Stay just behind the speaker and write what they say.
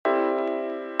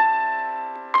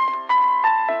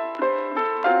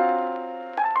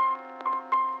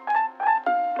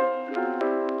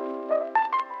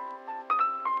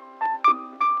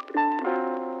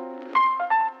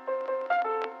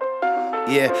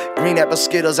Yeah, green apple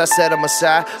skittles, I set them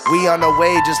aside. We on the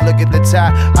way, just look at the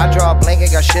tie. I draw a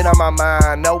blanket, got shit on my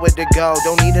mind. Know where to go,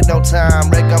 don't need it no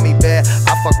time. Red gummy bear,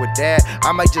 I fuck with that.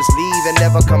 I might just leave and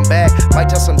never come back. Might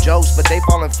tell some jokes, but they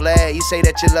falling flat. You say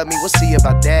that you love me, we'll see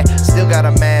about that. Still got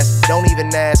a mask, don't even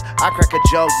ask. I crack a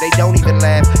joke, they don't even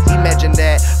laugh. Imagine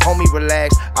that, homie,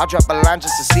 relax. I'll drop a line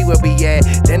just to see where we at.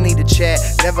 Then need to chat,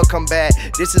 never come back.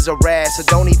 This is a rat, so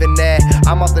don't even act.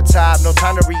 I'm off the top, no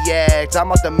time to react. I'm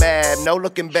off the map, no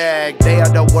looking back. They are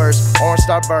the worst, orange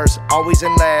star burst. Always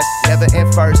in last, never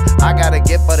in first. I got a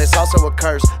gift, but it's also a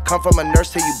curse. Come from a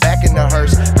nurse till you back in the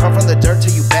hearse. Come from the dirt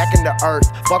till you back in the earth.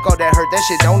 Fuck all that hurt, that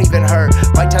shit don't even hurt.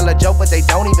 Might tell a joke, but they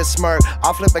don't even smirk.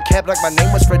 I'll flip a cab like my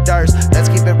name was for Durst. Let's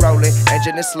keep it rolling,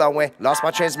 engine is slowing. Lost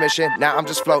my transmission, now I'm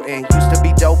just floating. Used to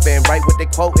be doping, right what they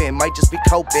quoting. Might just be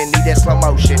coping, need that slow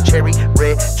motion. Cherry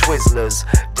red Twizzlers,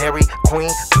 Dairy Queen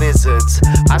Blizzards.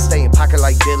 I stay in pocket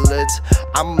like Dillards.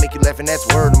 I'ma make you laugh and that's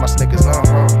word on my Snickers.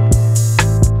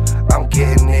 I'm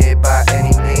getting it by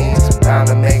any means. Bound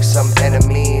to make some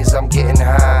enemies. I'm getting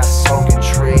high, smoking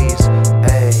trees.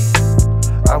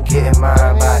 Ayy, I'm getting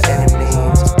mine by any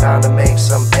means. Bound to make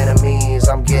some enemies.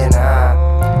 I'm getting high.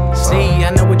 See, I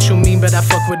know what you mean, but I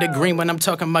fuck with the green. When I'm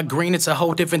talking about green, it's a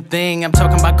whole different thing. I'm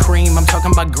talking about cream, I'm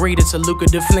talking about greed. It's a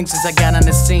lucrative fling since I got on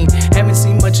the scene. Haven't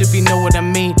seen much if you know what I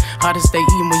mean. Hard to stay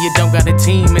eating when you don't got a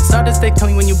team. It's hard to stay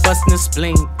clean when you bustin' a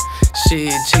spleen.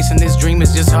 Shit, chasing this dream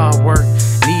is just hard work.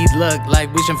 Need luck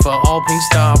like wishing for all pink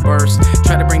starbursts.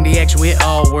 Try to bring the action with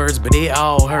all words, but it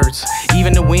all hurts.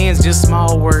 Even the wind's just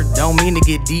small word. Don't mean to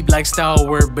get deep like Star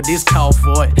Wars, but this call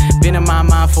for it. Been in my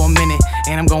mind for a minute,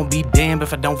 and I'm gonna be damned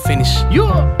if I don't finish.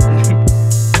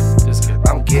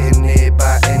 I'm getting it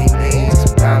by any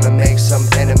means. Bound to make some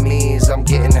enemies. I'm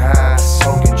getting high,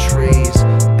 smoking trees.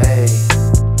 Ayy,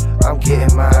 I'm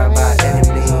getting mine by any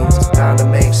means. Bound to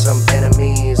make some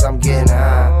enemies. I'm getting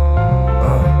high.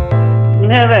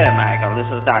 Hello, Michael. This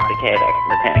is Dr. Kadek,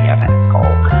 returning your phone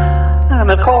call.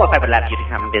 Of course, I would love you to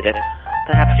come visit.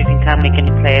 Perhaps you can come. We can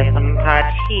play some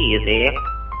parcheesi.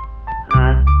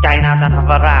 Dine out on a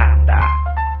veranda.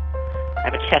 I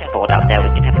have a chessboard out there. We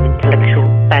can have an intellectual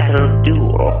battle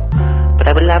duel. But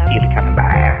I would love you to come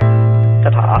by.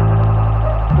 Ta-ta.